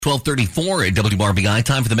12:34 at WRBI.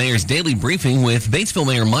 Time for the Mayor's Daily Briefing with Batesville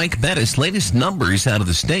Mayor Mike Bettis. Latest numbers out of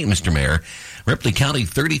the state, Mr. Mayor. Ripley County,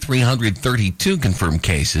 3,332 confirmed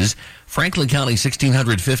cases. Franklin County,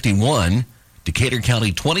 1,651. Decatur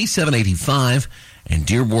County, 2,785. And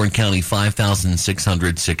Dearborn County,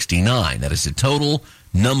 5,669. That is the total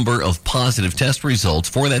number of positive test results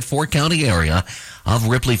for that four-county area of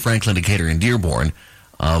Ripley, Franklin, Decatur, and Dearborn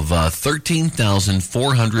of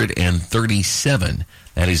 13,437.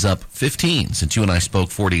 That is up 15 since you and I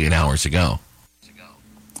spoke 48 hours ago.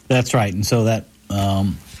 That's right. And so that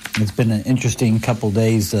it's been an interesting couple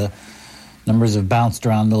days. Numbers have bounced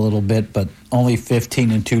around a little bit, but only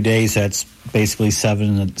 15 in 2 days. That's basically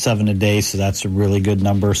seven a day, so that's a really good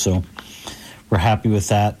number. So we're happy with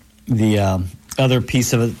that. The other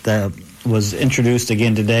piece of it that was introduced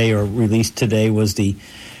again today or released today was the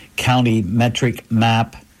county metric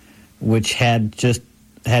map, which had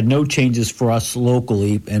no changes for us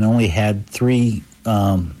locally and only had three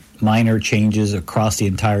minor changes across the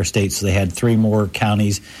entire state. So they had three more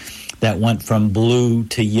counties that went from blue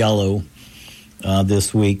to yellow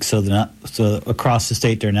this week. So across the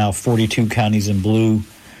state, there are now 42 counties in blue,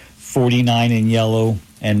 49 in yellow,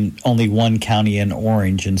 and only one county in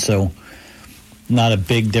orange. And so not a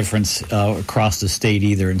big difference across the state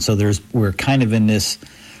either. And so we're kind of in this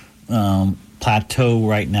plateau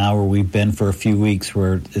right now where we've been for a few weeks,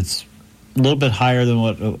 where it's a little bit higher than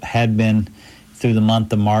what it had been through the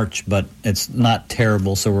month of March, but it's not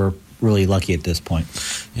terrible, so we're really lucky at this point.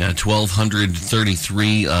 Yeah,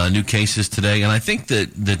 1,233 new cases today, and I think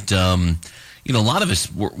that a lot of us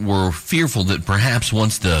were fearful that perhaps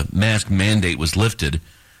once the mask mandate was lifted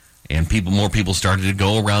and more people started to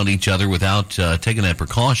go around each other without taking that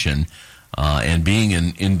precaution and being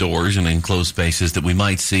indoors and in closed spaces, that we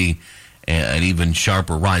might see an even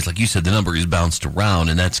sharper rise. Like you said, the number is bounced around,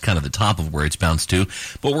 and that's kind of the top of where it's bounced to.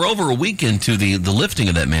 But we're over a week into the lifting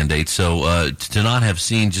of that mandate, so to not have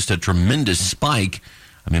seen just a tremendous spike,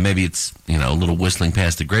 I mean, maybe it's a little whistling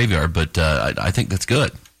past the graveyard, but I think that's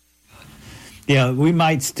good. Yeah, we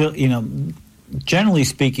might still, generally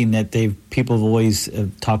speaking, that people have always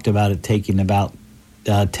talked about it taking about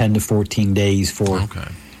 10 to 14 days for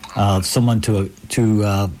someone to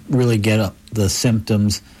really get up the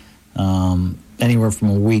symptoms. Anywhere from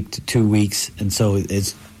a week to 2 weeks, and so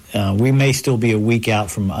it's we may still be a week out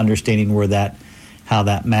from understanding how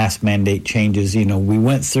that mask mandate changes. We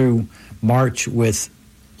went through March with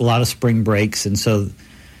a lot of spring breaks, and so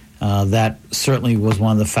that certainly was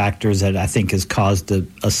one of the factors that I think has caused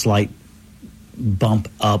a slight bump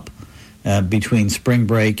up between spring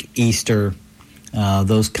break, Easter,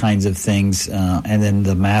 those kinds of things, and then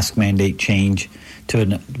the mask mandate change to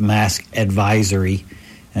a mask advisory.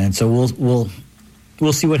 And so we'll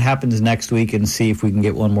see what happens next week and see if we can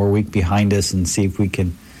get one more week behind us and see if we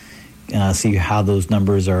can see how those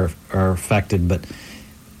numbers are affected. But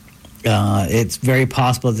it's very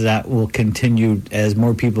possible that will continue as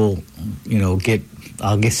more people, get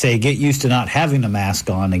used to not having a mask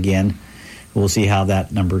on again. We'll see how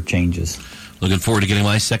that number changes. Looking forward to getting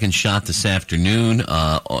my second shot this afternoon.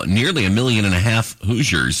 Nearly 1.5 million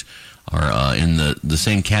Hoosiers are in the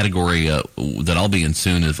same category that I'll be in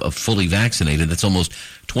soon of fully vaccinated. That's almost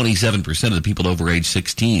 27% of the people over age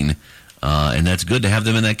 16, and that's good to have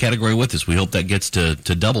them in that category with us. We hope that gets to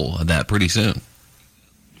double that pretty soon.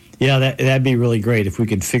 Yeah, that'd be really great if we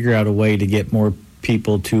could figure out a way to get more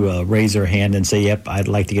people to raise their hand and say, yep, I'd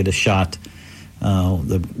like to get a shot.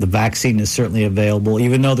 The vaccine is certainly available,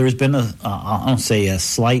 even though there's been a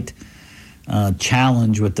slight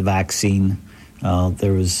challenge with the vaccine.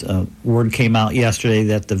 There was word came out yesterday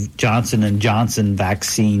that the Johnson & Johnson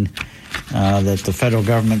vaccine, that the federal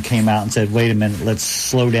government came out and said, wait a minute, let's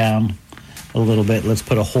slow down a little bit. Let's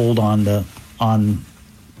put a hold on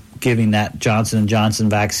giving that Johnson & Johnson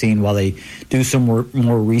vaccine while they do some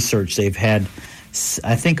more research. They've had,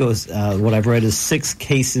 I think it was, what I've read is 6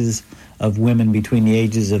 cases of women between the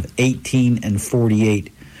ages of 18 and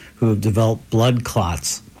 48 who have developed blood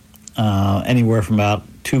clots anywhere from about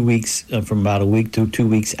 2 weeks, from about a week to 2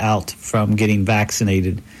 weeks out from getting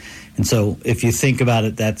vaccinated. And so if you think about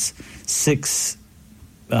it, that's six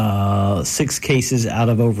cases out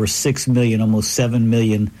of over 6 million, almost 7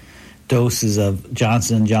 million doses of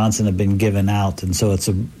Johnson & Johnson have been given out. And so it's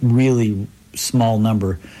a really small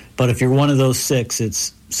number. But if you're one of those 6,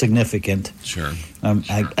 it's significant. Sure.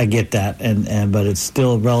 I get that, but it's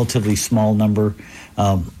still a relatively small number.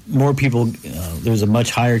 More people, there's a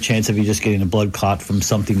much higher chance of you just getting a blood clot from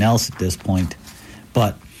something else at this point.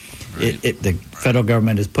 But right. The federal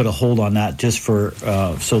government has put a hold on that just for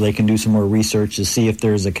so they can do some more research to see if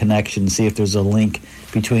there's a connection, see if there's a link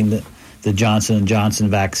between the Johnson & Johnson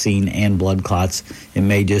vaccine and blood clots. It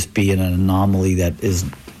may just be an anomaly that is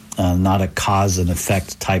not a cause and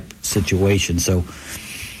effect type situation. So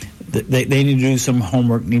they need to do some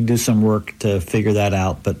homework, need to do some work to figure that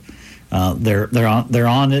out. But they're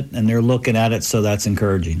on it and they're looking at it, so that's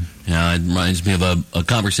encouraging. Yeah, it reminds me of a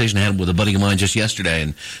conversation I had with a buddy of mine just yesterday,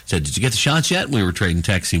 and said, "Did you get the shots yet?" We were trading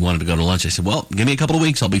texts. He wanted to go to lunch. I said, "Well, give me a couple of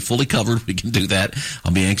weeks. I'll be fully covered. We can do that.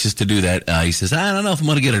 I'll be anxious to do that." He says, "I don't know if I'm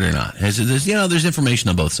going to get it or not." I said, "There's information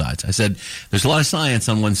on both sides." I said, "There's a lot of science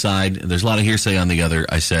on one side. There's a lot of hearsay on the other."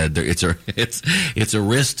 I said, "It's a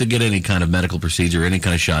risk to get any kind of medical procedure, any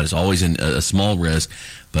kind of shot. It's always a small risk."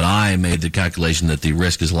 But I made the calculation that the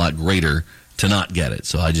risk is a lot greater to not get it.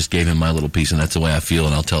 So I just gave him my little piece, and that's the way I feel,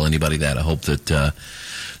 and I'll tell anybody that. I hope that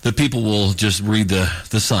that people will just read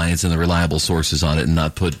the science and the reliable sources on it and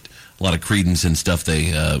not put a lot of credence in stuff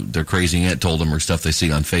their crazy aunt told them or stuff they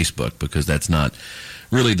see on Facebook, because that's not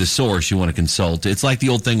really the source you want to consult. It's like the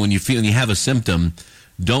old thing, when you have a symptom,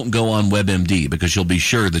 don't go on WebMD, because you'll be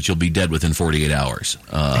sure that you'll be dead within 48 hours.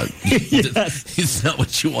 Yes. It's not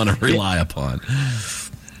what you want to rely upon.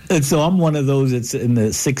 And so I'm one of those that's in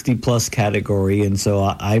the 60-plus category, and so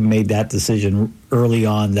I made that decision early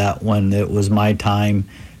on that when it was my time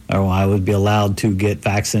or I would be allowed to get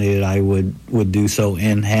vaccinated, I would do so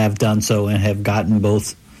and have done so and have gotten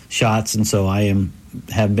both shots. And so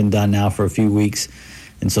have been done now for a few weeks,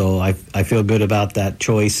 and so I feel good about that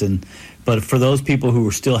choice. But for those people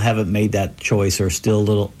who still haven't made that choice or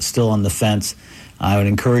still on the fence, I would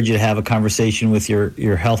encourage you to have a conversation with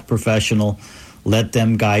your health professional. Let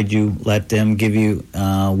them guide you. Let them give you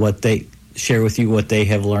share with you what they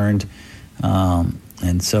have learned.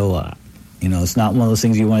 And so, it's not one of those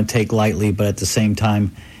things you want to take lightly, but at the same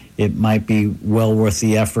time, it might be well worth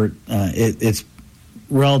the effort. It's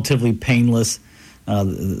relatively painless.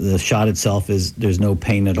 The shot itself there's no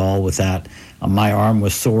pain at all with that. My arm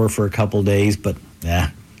was sore for a couple of days, but I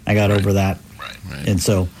got over that. Right. And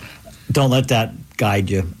so don't let that guide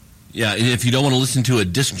you. Yeah, if you don't want to listen to a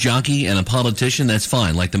disc jockey and a politician, that's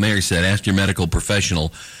fine. Like the mayor said, ask your medical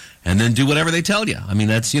professional, and then do whatever they tell you. I mean,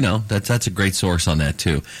 that's a great source on that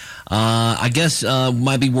too. I guess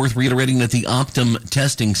might be worth reiterating that the Optum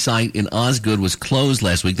testing site in Osgood was closed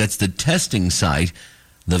last week. That's the testing site.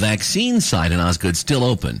 The vaccine site in Osgood still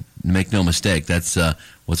open. Make no mistake, that's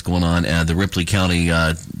what's going on. The Ripley County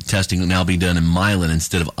testing will now be done in Milan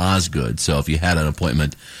instead of Osgood. So if you had an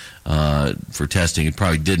appointment for testing, it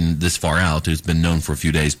probably didn't this far out. It's been known for a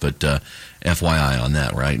few days, but FYI on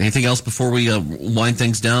that, right? Anything else before we wind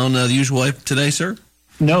things down the usual way today, sir?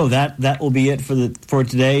 No, that will be it for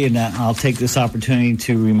today, and I'll take this opportunity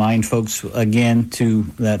to remind folks again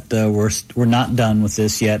that we're not done with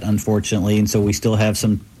this yet, unfortunately, and so we still have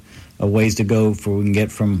some ways to go before we can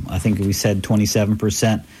get from, I think we said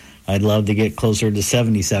 27%. I'd love to get closer to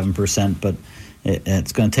 77%, but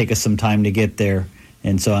it's going to take us some time to get there.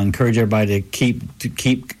 And so I encourage everybody to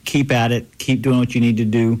keep at it, keep doing what you need to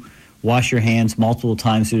do. Wash your hands multiple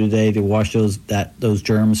times through the day to wash those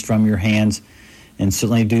germs from your hands, and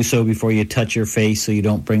certainly do so before you touch your face so you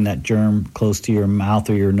don't bring that germ close to your mouth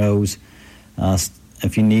or your nose.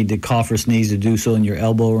 If you need to cough or sneeze, to do so in your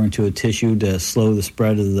elbow or into a tissue to slow the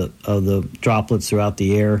spread of the droplets throughout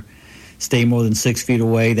the air. Stay more than 6 feet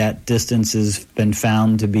away. That distance has been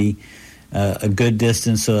found to be a good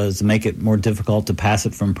distance so as to make it more difficult to pass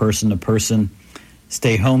it from person to person.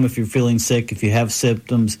 Stay home if you're feeling sick. If you have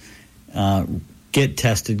symptoms, get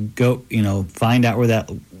tested. Go, find out where that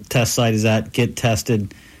test site is at. Get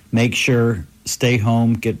tested. Make sure. Stay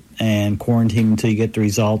home. And quarantine until you get the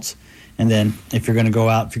results. And then if you're going to go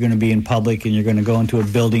out, if you're going to be in public and you're going to go into a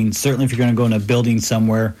building, certainly if you're going to go in a building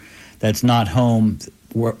somewhere that's not home,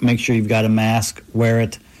 make sure you've got a mask. Wear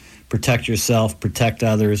it. Protect yourself. Protect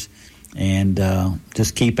others. And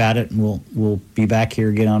just keep at it, and we'll be back here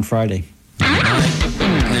again on Friday.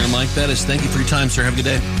 Mayor Mike Bettis, thank you for your time, sir. Have a good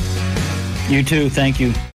day. You too. Thank you.